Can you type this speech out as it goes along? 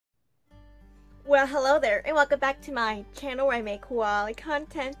Well, hello there, and welcome back to my channel where I make quality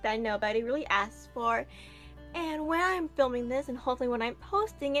content that nobody really asks for. And when I'm filming this, and hopefully when I'm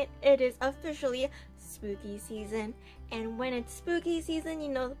posting it, it is officially spooky season. And when it's spooky season, you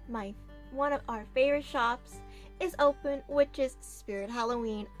know, one of our favorite shops is open, which is Spirit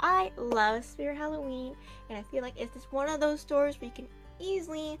Halloween. I love Spirit Halloween, and I feel like it's just one of those stores where you can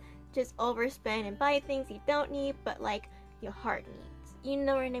easily just overspend and buy things you don't need, but like your heart needs. You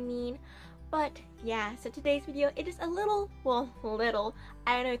know what I mean? But yeah, so today's video, it is a little,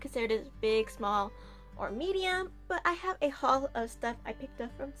 I don't know, consider this big, small, or medium, but I have a haul of stuff I picked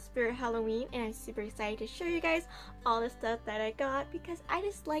up from Spirit Halloween, and I'm super excited to show you guys all the stuff that I got because I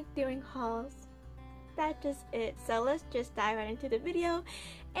just like doing hauls. That's just it. So let's just dive right into the video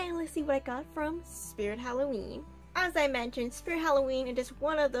and let's see what I got from Spirit Halloween. As I mentioned, Spirit Halloween is just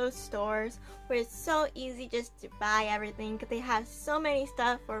one of those stores where it's so easy just to buy everything because they have so many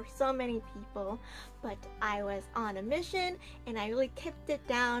stuff for so many people. But I was on a mission and I really kept it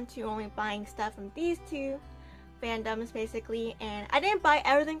down to only buying stuff from these two fandoms basically. And I didn't buy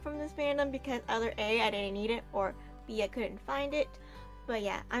everything from this fandom because either A, I didn't need it, or B, I couldn't find it. But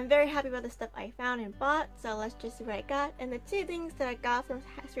yeah, I'm very happy about the stuff I found and bought, so let's just see what I got. And the two things that I got from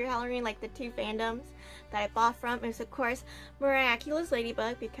Spirit Halloween, like the two fandoms that I bought from, is of course Miraculous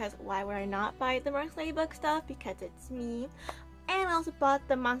Ladybug, because why would I not buy the Miraculous Ladybug stuff? Because it's me. And I also bought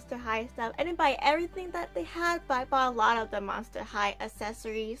the Monster High stuff. I didn't buy everything that they had, but I bought a lot of the Monster High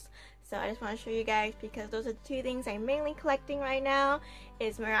accessories. So I just want to show you guys because those are the two things I'm mainly collecting right now,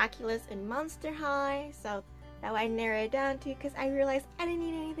 is Miraculous and Monster High. So that I narrowed it down to because I realized I didn't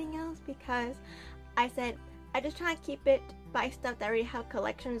need anything else, because I said I just try to keep it by stuff that I already have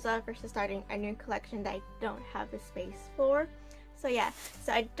collections of versus starting a new collection that I don't have the space for. So yeah,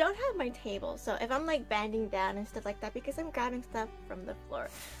 so I don't have my table, so if I'm like bending down and stuff like that, because I'm grabbing stuff from the floor.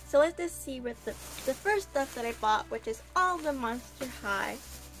 So let's just see what the first stuff that I bought, which is all the Monster High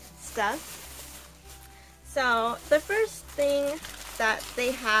stuff. So the first thing that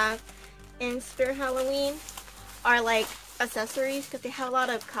they have in Spirit Halloween are like accessories, because they have a lot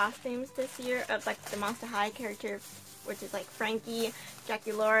of costumes this year of like the Monster High characters, which is like Frankie,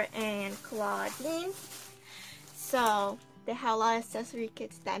 Dracula, and Claudine. So they have a lot of accessory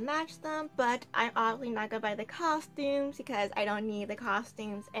kits that match them, but I'm obviously not gonna buy the costumes because I don't need the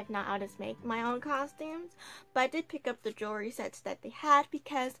costumes. If not, I'll just make my own costumes. But I did pick up the jewelry sets that they had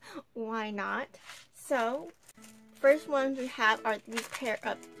because why not? So first ones we have are these pair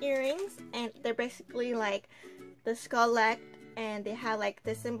of earrings, and they're basically like the skullette, and they have like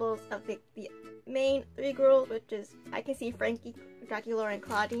the symbols of the main three girls, which is, I can see Frankie, Dracula, and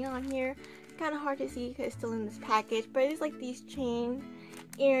Claudine on here. Kind of hard to see because it's still in this package, but it's like these chain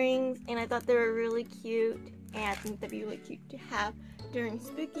earrings, and I thought they were really cute, and I think they'd be really cute to have during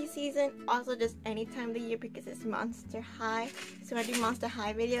spooky season, also just any time of the year because it's Monster High. So when I do Monster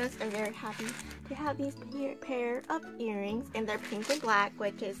High videos, I'm very happy to have these pair of earrings, and they're pink and black,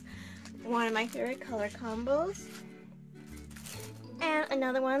 which is one of my favorite color combos. And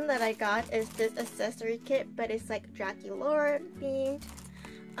another one that I got is this accessory kit, but it's like Dracula themed.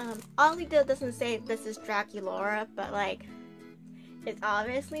 Oddly doesn't say this is Dracula, but like it's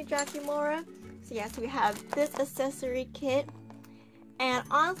obviously Dracula. So yeah, so we have this accessory kit, and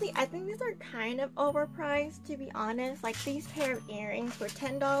honestly I think these are kind of overpriced, to be honest. Like these pair of earrings were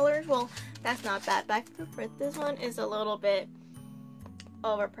 $10. Well, that's not bad, but I prefer this one is a little bit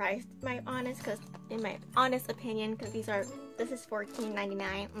overpriced, in my honest opinion, because this is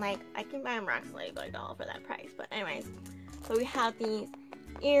 $14.99. Like I can buy a Miraculous Ladybug doll for that price. But anyways, so we have these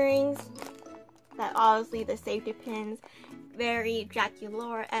earrings that obviously the safety pins, very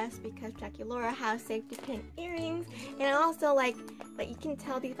Dracula-esque because Dracula has safety pin earrings. And also like you can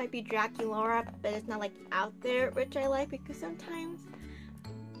tell these might be Dracula, but it's not like out there, which I like because sometimes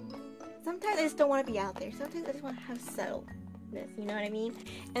I just don't want to be out there. Sometimes I just want to have settledness, you know what I mean?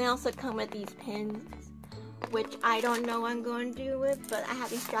 And they also come with these pins, which I don't know what I'm going to do with, but I have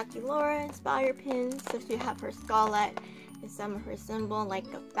these Dracula inspired pins. So she have her skullette and some of her symbol, like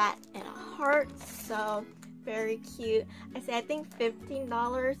a bat and a heart. So very cute. I think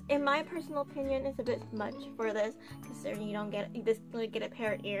 $15 in my personal opinion is a bit much for this, considering you just really get a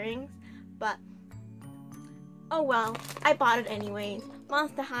pair of earrings. But oh well, I bought it anyways.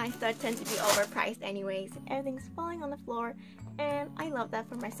 Monster High stuff tends to be overpriced anyways. Everything's falling on the floor, and I love that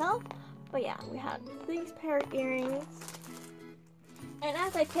for myself. But yeah, we have these pair of earrings. And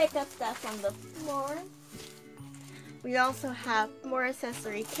as I pick up stuff on the floor, we also have more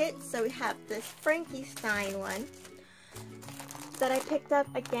accessory kits. So we have this Frankenstein one, that I picked up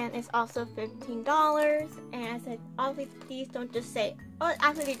again is also $15, and I said obviously these don't just say, oh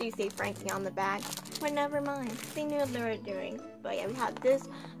actually they do say Frankie on the bag, but never mind, they knew what they were doing. But yeah, we have this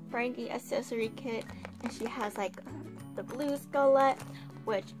Frankie accessory kit, and she has like the blue skullet,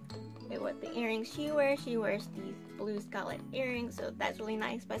 which with the earrings she wears these blue skullet earrings, so that's really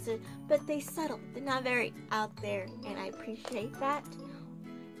nice. But they subtle, they're not very out there, and I appreciate that.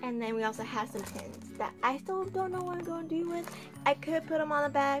 And then we also have some pins that I still don't know what I'm going to do with. I could put them on a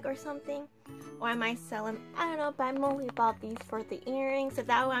bag or something, or I might sell them, I don't know, but I mostly bought these for the earrings, so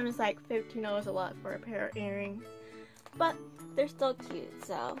that one was like $15 a lot for a pair of earrings, but they're still cute.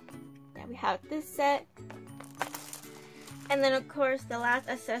 So yeah, we have this set. And then of course the last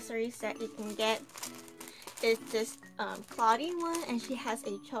accessory set you can get is this Claudine one, and she has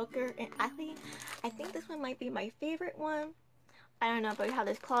a choker, and actually I think this one might be my favorite one. I don't know, but we have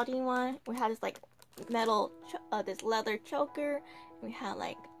this Claudine one. We have this like metal, this leather choker. And we have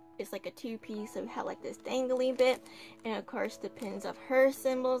like, it's like a two-piece, so we have like this dangly bit, and of course the pins of her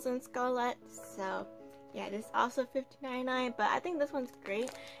symbols and skullet. So yeah, this is also $15.99, but I think this one's great,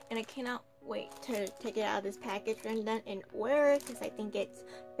 and I cannot wait to take it out of this package and wear it, because I think it's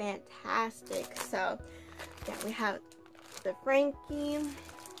fantastic. So yeah, we have the Frankie,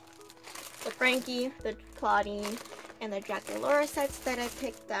 the Claudine, and the Draculaura sets that I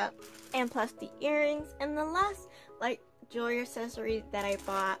picked up, and plus the earrings. And the last like jewelry accessory that I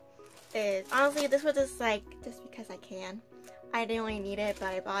bought is, honestly, this was just like, just because I can. I didn't really need it, but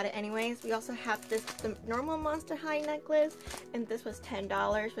I bought it anyways. We also have this, the normal Monster High necklace, and this was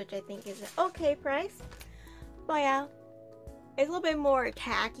 $10, which I think is an okay price. But yeah, it's a little bit more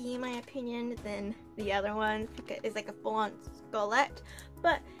tacky in my opinion than the other ones, because it's like a full-on skullet,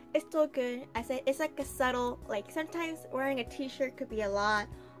 but it's still good. I said it's like a subtle, like sometimes wearing a t-shirt could be a lot,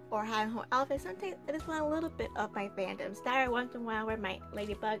 or having a whole outfit. Sometimes I just want a little bit of my fandom style. Once in a while I wear my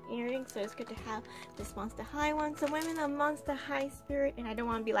Ladybug earrings, so it's good to have this Monster High one. So when I'm in a Monster High spirit and I don't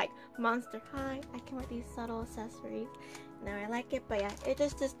want to be like Monster High, I can wear these subtle accessories, and I like it. But yeah, it's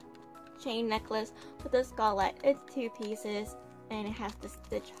just this chain necklace with a skullet. It's 2 pieces, and it has the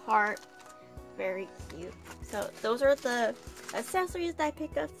stitch heart. Very cute. So those are the accessories that I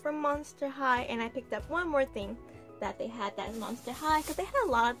picked up from Monster High, and I picked up one more thing that they had that is Monster High, because they had a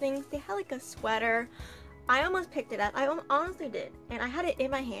lot of things. They had like a sweater. I almost picked it up. I honestly did, and I had it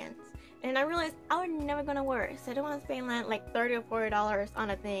in my hands, and I realized I was never gonna wear it, so I don't want to spend like $30 or $40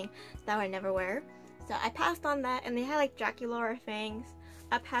 on a thing that I would never wear. So I passed on that, and they had like Draculaura fangs.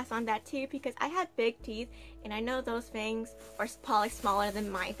 I passed on that too, because I have big teeth, and I know those fangs are probably smaller than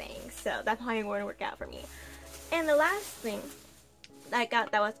my fangs, so that probably wouldn't work out for me. And the last thing that I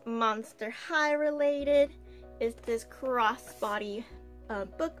got that was Monster High related is this crossbody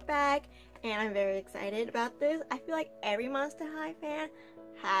book bag, and I'm very excited about this. I feel like every Monster High fan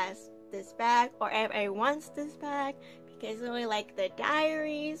has this bag, or everyone wants this bag, because it's really like the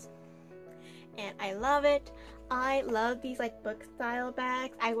diaries, and I love it. I love these like book style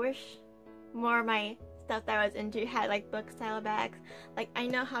bags. I wish more of my stuff that I was into had like book style bags. Like I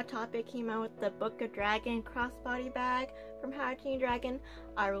know Hot Topic came out with the Book of Dragon crossbody bag from How to Train Your Dragon.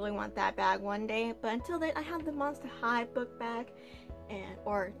 I really want that bag one day, but until then I have the Monster High book bag and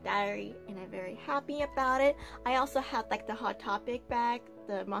or diary, and I'm very happy about it. I also have like the Hot Topic bag,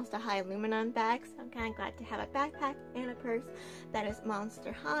 the Monster High aluminum bag, so I'm kind of glad to have a backpack and a purse that is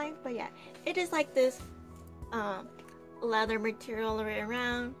Monster High. But yeah, it is like this leather material all the way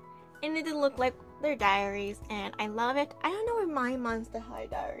around, and it did look like their diaries, and I love it. I don't know where my Monster High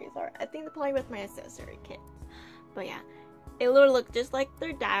diaries are. I think they're probably with my accessory kits. But yeah, it will look just like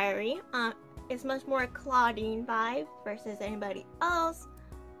their diary. It's much more a Claudine vibe versus anybody else.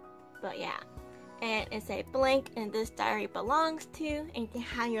 But yeah, and it's a blank, and this diary belongs to, and you can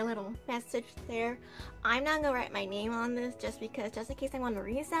have your little message there. I'm not gonna write my name on this just in case I want to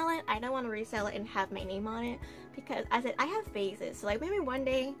resell it. I don't want to resell it and have my name on it, because I said I have phases. So like maybe one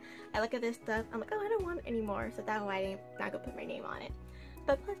day I look at this stuff, I'm like, oh, I don't want it anymore, so that's why I'm not gonna put my name on it.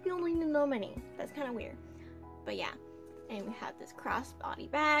 But plus people don't need to know my name. That's kind of weird. But yeah, and we have this crossbody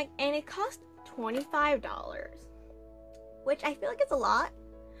bag, and it cost $25, which I feel like it's a lot,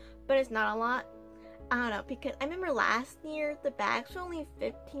 but it's not a lot. I don't know, because I remember last year the bags were only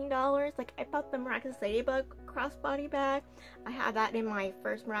 $15. Like I bought the Miraculous Ladybug crossbody bag. I had that in my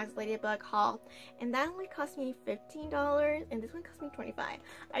first Miraculous Ladybug haul, and that only cost me $15, and this one cost me $25.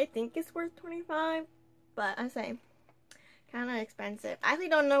 I think it's worth $25, but I'm saying kind of expensive. I actually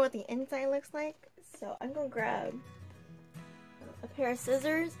don't know what the inside looks like, so I'm gonna grab a pair of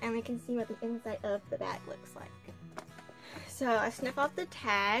scissors and we can see what the inside of the bag looks like. So I snip off the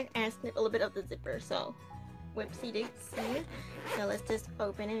tag and I snip a little bit of the zipper, so whoopsie-doopsie. So let's just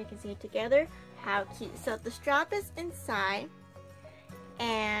open it. You can see it together. How cute. So the strap is inside.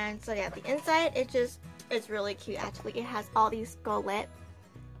 And so yeah, the inside, it's really cute actually. It has all these skullet.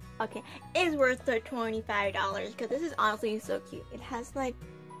 Okay, it's worth the $25 because this is honestly so cute. It has like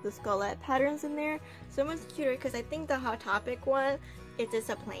the skullet patterns in there. So much cuter because I think the Hot Topic one, it's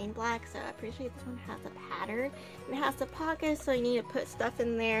just a plain black. So I appreciate this one has a pattern. And it has the pockets, so you need to put stuff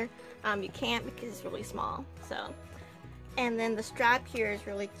in there. You can't because it's really small. So, and then the strap here is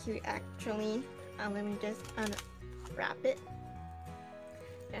really cute actually. Let me just unwrap it.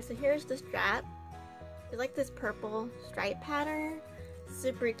 Yeah, so here's the strap. It's like this purple stripe pattern.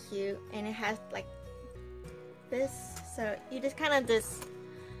 Super cute, and it has like this, so you just kind of just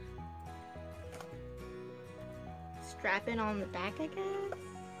strap it on the back, I guess.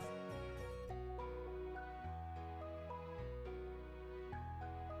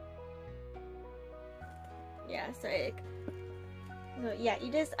 Yeah, so yeah, you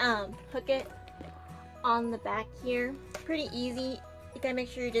just hook it on the back here. Pretty easy. You gotta make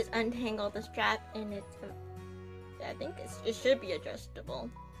sure you just untangle the strap, and it's I think it should be adjustable,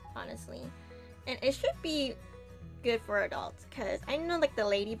 honestly, and it should be good for adults because I know like the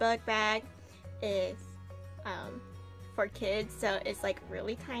Ladybug bag is for kids, so it's like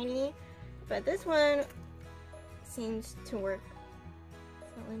really tiny, but this one seems to work.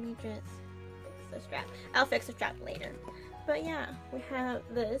 So let me just fix the strap. I'll fix the strap later. But yeah, we have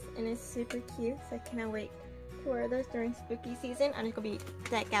this and it's super cute, so I cannot wait to wear this during spooky season. I'm just gonna be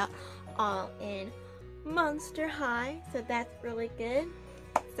decked out all in Monster High, so that's really good.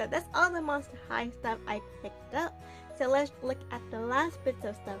 So that's all the Monster High stuff I picked up. So let's look at the last bits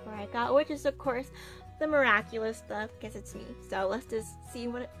of stuff where I got, which is of course the miraculous stuff because it's me. So let's just see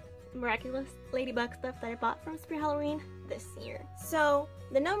what miraculous ladybug stuff that I bought from Spirit Halloween this year. So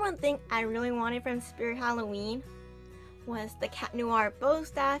the number one thing I really wanted from Spirit Halloween was the Cat Noir bow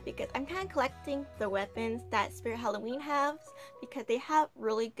staff because I'm kind of collecting the weapons that Spirit Halloween has because they have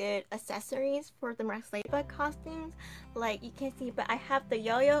really good accessories for the miraculous ladybug costumes. Like you can see, but I have the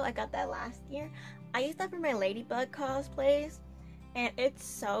yo-yo. I got that last year. I used that for my ladybug cosplays and it's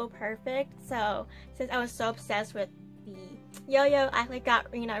so perfect. So since I was so obsessed with the yo-yo, I like got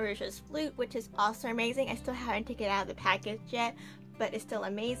Rena Furtive's flute, which is also amazing. I still haven't taken it out of the package yet, but it's still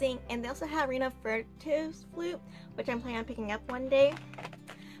amazing. And they also have Rena Furtive's flute, which I'm planning on picking up one day.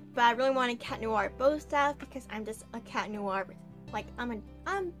 But I really wanted Cat Noir bow staff because I'm just a Cat Noir, like I'm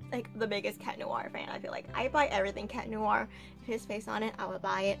like the biggest Cat Noir fan. I feel like I buy everything Cat Noir. If his face on it, I will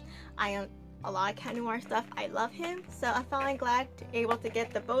buy it. I own a lot of Cat Noir stuff. I love him, so I finally glad to able to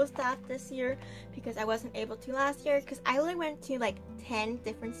get the bow staff this year because I wasn't able to last year because I only went to like 10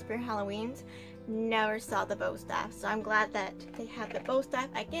 different Spirit Halloweens. Never saw the bow staff, so I'm glad that they have the bow staff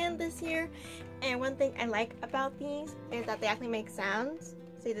again this year. And one thing I like about these is that they actually make sounds.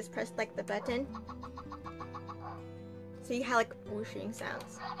 So you just press like the button, so you have like whooshing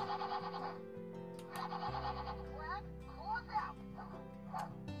sounds.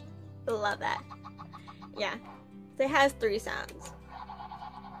 Love that. Yeah, so it has 3 sounds.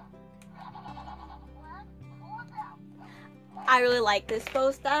 I really like this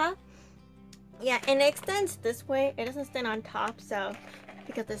bow staff. Yeah, and it extends this way. It doesn't stand on top, so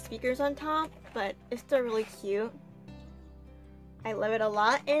because the speaker's on top, but it's still really cute. I love it a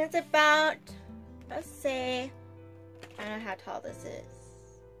lot, and it's about, let's say, I don't know how tall this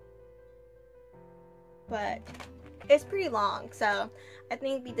is, but it's pretty long, so I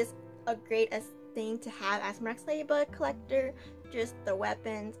think it'd be just a great thing to have as Miraculous Ladybug collector. Just the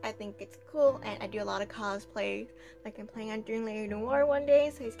weapons, I think it's cool, and I do a lot of cosplays. Like I'm planning on doing Lady Noir one day,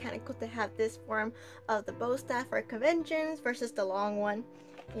 so it's kind of cool to have this form of the bow staff for conventions versus the long one,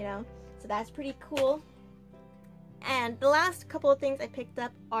 you know. So that's pretty cool. And the last couple of things I picked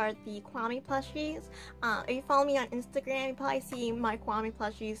up are the Kwami plushies. If you follow me on Instagram, you probably see my Kwami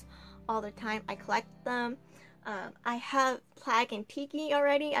plushies all the time. I collect them. I have Plague and Tiki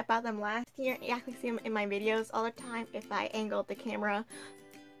already. I bought them last year. You actually see them in my videos all the time. If I angled the camera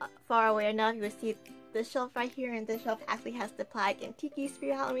far away enough, you would see this shelf right here, and this shelf actually has the Plague and Tiki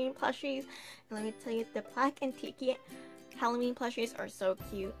Spirit Halloween plushies. And let me tell you, the Plague and Tiki Halloween plushies are so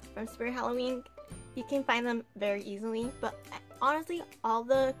cute. From Spirit Halloween, you can find them very easily, but honestly, all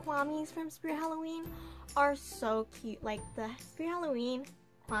the Kwamis from Spirit Halloween are so cute. Like the Spirit Halloween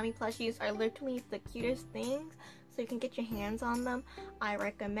Kwami plushies are literally the cutest things, so you can get your hands on them. I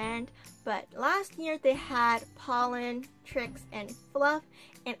recommend. But last year they had Pollen, Tricks, and Fluff,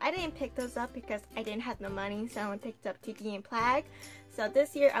 and I didn't pick those up because I didn't have the money, so I only picked up Tiki and Plague. So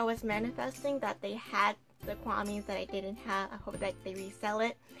this year I was manifesting that they had the kwamis that I didn't have. I hope that they resell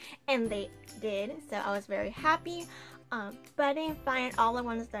it, and they did, so I was very happy. But I didn't find all the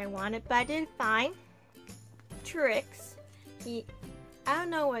ones that I wanted, but I did find Trix. I don't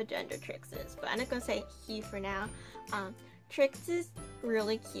know what gender Trix is, but I'm not gonna say he for now. Trix is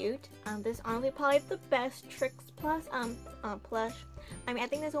really cute. This is honestly probably the best Trix plush. I mean, I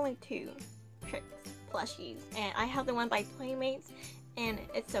think there's only 2 Trix plushies, and I have the one by Playmates, and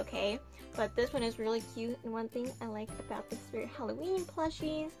it's okay. But this one is really cute, and one thing I like about the Spirit Halloween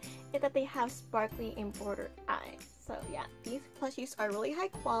plushies is that they have sparkly embroidered eyes. So yeah, these plushies are really high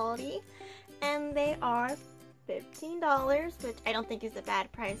quality, and they are $15, which I don't think is a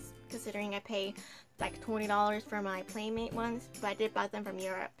bad price considering I pay like $20 for my Playmate ones, but I did buy them from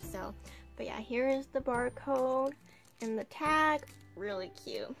Europe. So, but yeah, here is the barcode and the tag, really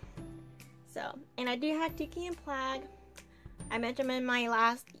cute. So, and I do have Tiki and Plag. I mentioned them in my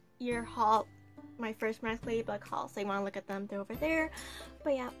last year haul, my first Miraculous Ladybug haul, so you want to look at them, they're over there.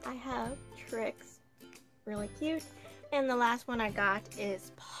 But yeah, I have Trix, really cute. And the last one I got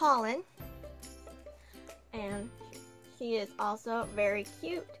is Pollen, and she is also very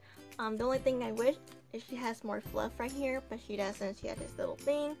cute. The only thing I wish is she has more fluff right here, but she doesn't. She has this little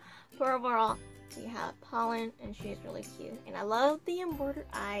thing. But overall, we have Pollen, and she's really cute. And I love the embroidered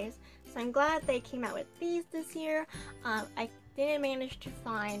eyes, so I'm glad they came out with these this year. I didn't manage to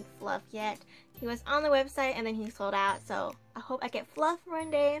find Fluff yet. He was on the website, and then he sold out, so I hope I get Fluff one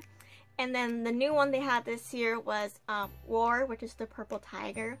day. And then the new one they had this year was Roar, which is the purple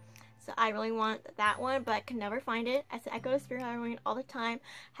tiger. So I really want that one, but I could never find it. I go to Spirit Halloween all the time.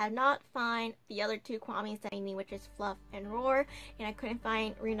 Have not find the other 2 kwamis that I need, which is Fluff and Roar. And I couldn't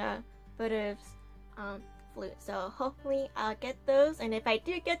find Rena Furtive's flute. So hopefully I'll get those. And if I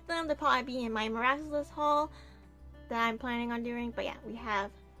do get them, they'll probably be in my Miraculous haul that I'm planning on doing. But yeah, we have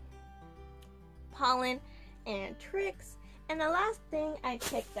Pollen and Trix. And the last thing I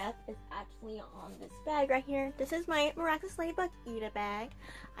picked up is actually on this bag right here. This is my Miraculous Ladybug Eda bag.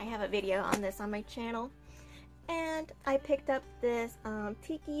 I have a video on this on my channel. And I picked up this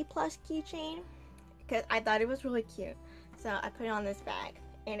Tiki plush keychain because I thought it was really cute. So I put it on this bag,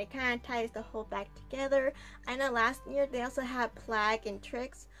 and it kind of ties the whole bag together. I know last year they also had Plag and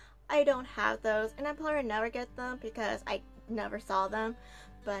Trix. I don't have those, and I probably never get them because I never saw them.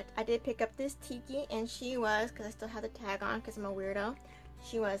 But I did pick up this Tiki, and she was, because I still have the tag on because I'm a weirdo,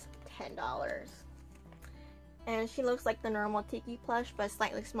 she was $10. And she looks like the normal Tiki plush, but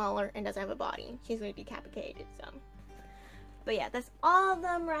slightly smaller and doesn't have a body. She's really decapitated, so. But yeah, that's all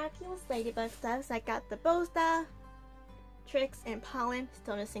the Miraculous Ladybug stuff. So I got the bow staff, Trix, and Pollen,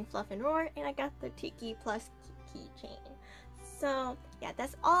 still missing Fluff and Roar, and I got the Tiki plus keychain. So yeah,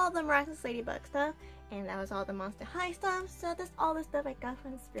 that's all the Miraculous Ladybug stuff, and that was all the Monster High stuff. So that's all the stuff I got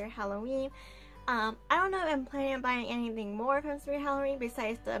from Spirit Halloween. I don't know if I'm planning on buying anything more from Spirit Halloween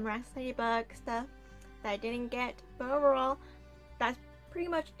besides the Miraculous Ladybug stuff that I didn't get, but overall, that's pretty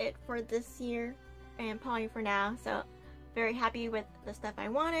much it for this year, and probably for now. So very happy with the stuff I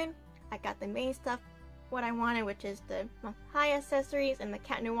wanted. I got the main stuff what I wanted, which is the high accessories and the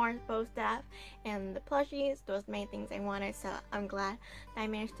Cat Noir bow staff and the plushies. Those main things I wanted, so I'm glad that I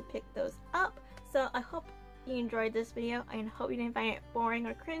managed to pick those up. So I hope you enjoyed this video, and hope you didn't find it boring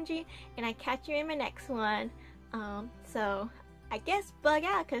or cringy, and I catch you in my next one. So I guess bug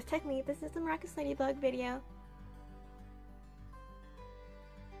out, because technically this is the Miraculous Ladybug video.